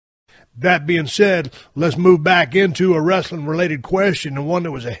That being said, let's move back into a wrestling-related question, and one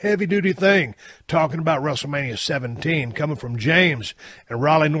that was a heavy-duty thing, talking about WrestleMania 17, coming from James in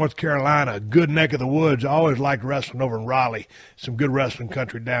Raleigh, North Carolina, a good neck of the woods. I always liked wrestling over in Raleigh, some good wrestling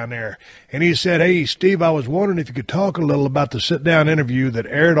country down there. And he said, hey, Steve, I was wondering if you could talk a little about the sit-down interview that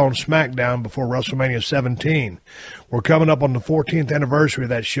aired on SmackDown before WrestleMania 17. We're coming up on the 14th anniversary of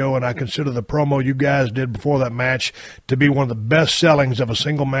that show, and I consider the promo you guys did before that match to be one of the best sellings of a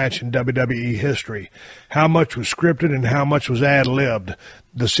single match in WWE history. How much was scripted and how much was ad-libbed?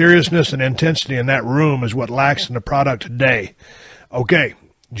 The seriousness and intensity in that room is what lacks in the product today. Okay,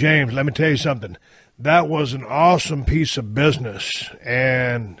 James, let me tell you something. That was an awesome piece of business,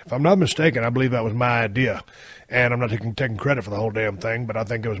 and if I'm not mistaken, I believe that was my idea. And I'm not taking credit for the whole damn thing, but I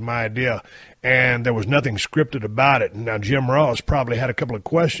think it was my idea. And there was nothing scripted about it. Now, Jim Ross probably had a couple of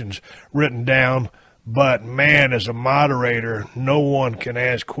questions written down, but, man, as a moderator, no one can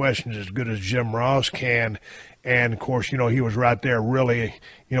ask questions as good as Jim Ross can. And, of course, you know, he was right there really,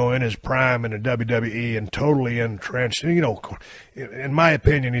 you know, in his prime in the WWE and totally entrenched. You know, in my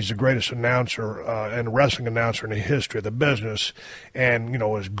opinion, he's the greatest announcer and wrestling announcer in the history of the business. And, you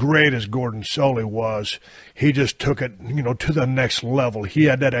know, as great as Gordon Solie was, he just took it, you know, to the next level. He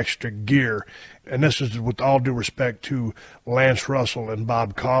had that extra gear. And this is with all due respect to Lance Russell and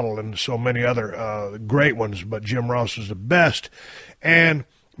Bob Caudle and so many other great ones, but Jim Ross is the best. And,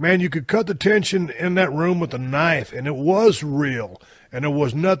 man, you could cut the tension in that room with a knife, and it was real, and there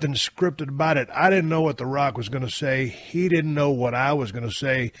was nothing scripted about it. I didn't know what The Rock was going to say. He didn't know what I was going to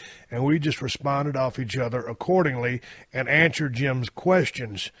say, and we just responded off each other accordingly and answered Jim's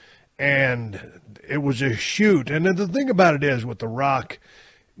questions. And it was a shoot. And then the thing about it is with The Rock,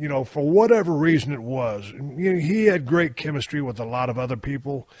 you know, for whatever reason it was, you know, he had great chemistry with a lot of other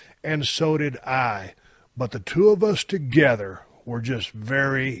people, and so did I. But the two of us together were just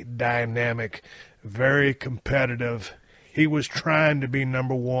very dynamic, very competitive. He was trying to be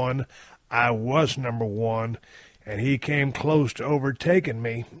number one. I was number one, and he came close to overtaking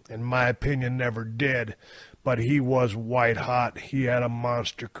me. In my opinion, never did. But he was white hot. He had a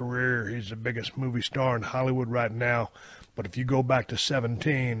monster career. He's the biggest movie star in Hollywood right now. But if you go back to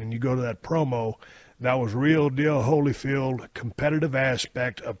 17 and you go to that promo, that was real deal Holyfield, competitive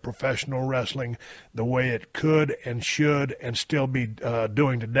aspect of professional wrestling, the way it could and should and still be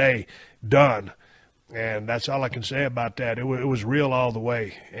doing today, done. And that's all I can say about that. It was real all the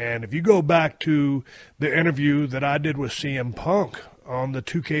way. And if you go back to the interview that I did with CM Punk on the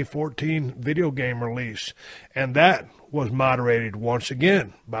 2K14 video game release, and that was moderated once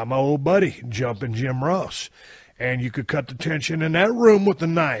again by my old buddy, Jumpin' Jim Ross. And you could cut the tension in that room with a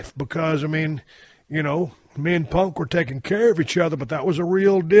knife because, I mean, you know, me and Punk were taking care of each other, but that was a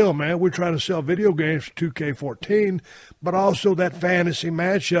real deal, man. We're trying to sell video games for 2K14, but also that fantasy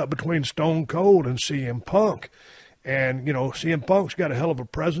matchup between Stone Cold and CM Punk. And, you know, CM Punk's got a hell of a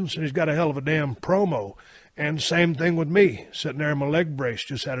presence, and he's got a hell of a damn promo. And same thing with me, sitting there in my leg brace,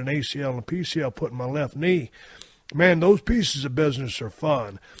 just had an ACL and a PCL put in my left knee. Man, those pieces of business are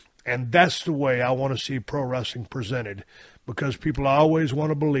fun. And that's the way I want to see pro wrestling presented, because people always want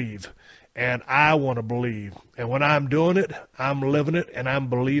to believe, and I want to believe. And when I'm doing it, I'm living it, and I'm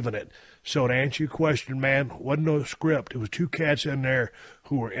believing it. So to answer your question, man, wasn't no script. It was two cats in there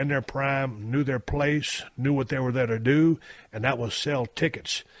who were in their prime, knew their place, knew what they were there to do, and that was sell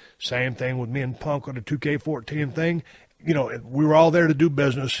tickets. Same thing with me and Punk on the 2K14 thing. You know, we were all there to do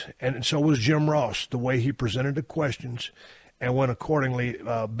business, and so was Jim Ross, the way he presented the questions and went accordingly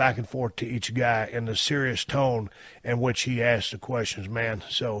back and forth to each guy in the serious tone in which he asked the questions, man.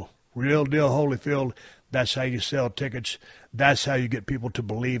 So real deal Holyfield, that's how you sell tickets. That's how you get people to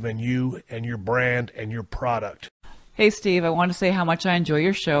believe in you and your brand and your product. Hey, Steve, I want to say how much I enjoy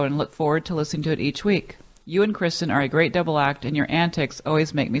your show and look forward to listening to it each week. You and Kristen are a great double act, and your antics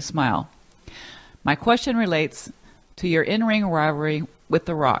always make me smile. My question relates to your in-ring rivalry with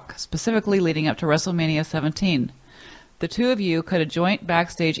The Rock, specifically leading up to WrestleMania 17. The two of you cut a joint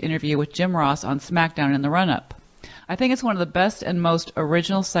backstage interview with Jim Ross on SmackDown in the run-up. I think it's one of the best and most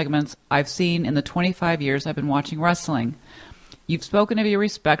original segments I've seen in the 25 years I've been watching wrestling. You've spoken of your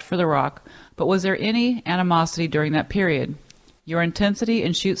respect for The Rock, but was there any animosity during that period? Your intensity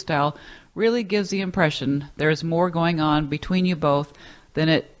and shoot style really gives the impression there is more going on between you both than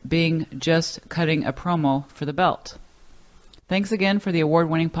it being just cutting a promo for the belt. Thanks again for the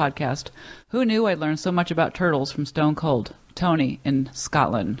award-winning podcast. Who knew I'd learn so much about turtles from Stone Cold? Tony in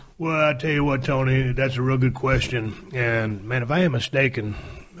Scotland. Well, I tell you what, Tony, that's a real good question. And, man, if I am mistaken,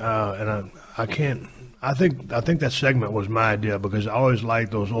 and I I think that segment was my idea because I always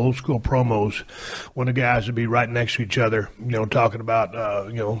liked those old school promos when the guys would be right next to each other, talking about,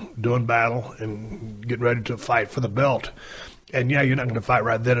 doing battle and getting ready to fight for the belt. And yeah, you're not going to fight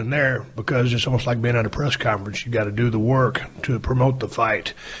right then and there because it's almost like being at a press conference. You got to do the work to promote the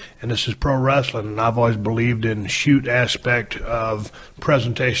fight. And this is pro wrestling, and I've always believed in shoot aspect of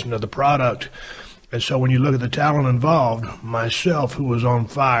presentation of the product. And so when you look at the talent involved, myself, who was on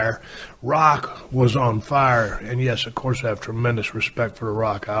fire, Rock was on fire. And yes, of course, I have tremendous respect for The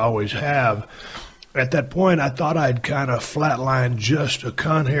Rock. I always have. At that point, I thought I'd kind of flatline just a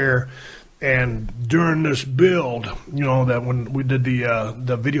cunt hair. And during this build, that when we did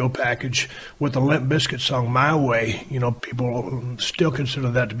the video package with the Limp Bizkit song "My Way," people still consider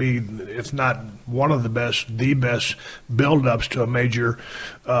that to be, if not one of the best build-ups to a major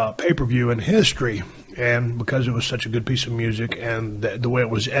pay-per-view in history. And because it was such a good piece of music and the way it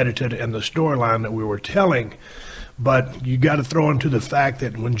was edited and the storyline that we were telling. But you got to throw into the fact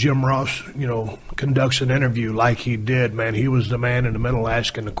that when Jim Ross, conducts an interview like he did, man, he was the man in the middle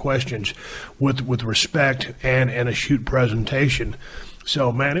asking the questions with respect and a shoot presentation.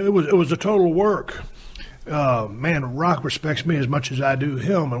 So, man, it was a total work. Man, Rock respects me as much as I do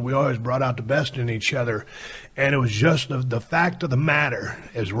him, and we always brought out the best in each other. And it was just the fact of the matter,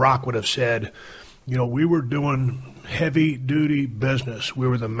 as Rock would have said, we were doing heavy-duty business. We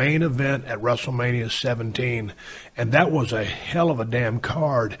were the main event at WrestleMania 17, and that was a hell of a damn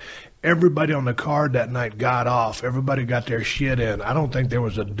card. Everybody on the card that night got off. Everybody got their shit in. I don't think there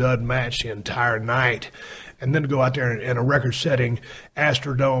was a dud match the entire night. And then to go out there in a record-setting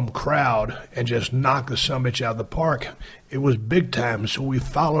Astrodome crowd and just knock the summit out of the park, it was big time. So we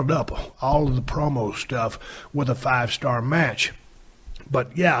followed up all of the promo stuff with a 5-star match.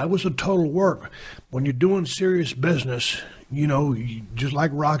 But, yeah, it was a total work. When you're doing serious business, just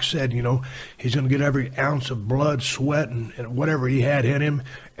like Rock said, he's going to get every ounce of blood, sweat, and whatever he had in him.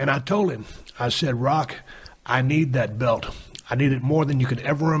 And I told him, I said, Rock, I need that belt. I need it more than you could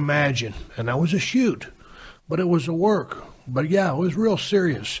ever imagine. And that was a shoot, but it was a work. But, yeah, it was real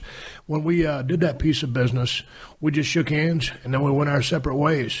serious. When we did that piece of business, we just shook hands, and then we went our separate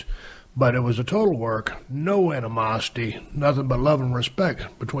ways. But it was a total work, no animosity, nothing but love and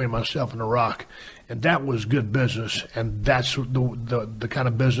respect between myself and The Rock. And that was good business, and that's the kind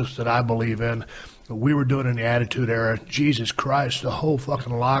of business that I believe in. We were doing in the Attitude Era. Jesus Christ, the whole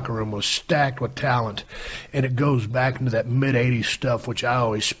fucking locker room was stacked with talent. And it goes back into that mid-'80s stuff, which I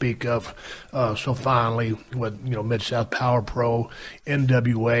always speak of so fondly with, Mid-South Power Pro,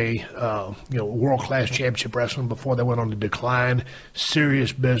 NWA, World-Class Championship Wrestling before they went on the decline.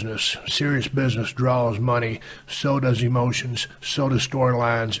 Serious business. Serious business draws money. So does emotions. So do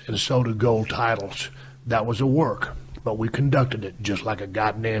storylines. And so do gold titles. That was a work. But we conducted it just like a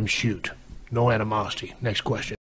goddamn shoot. No animosity. Next question.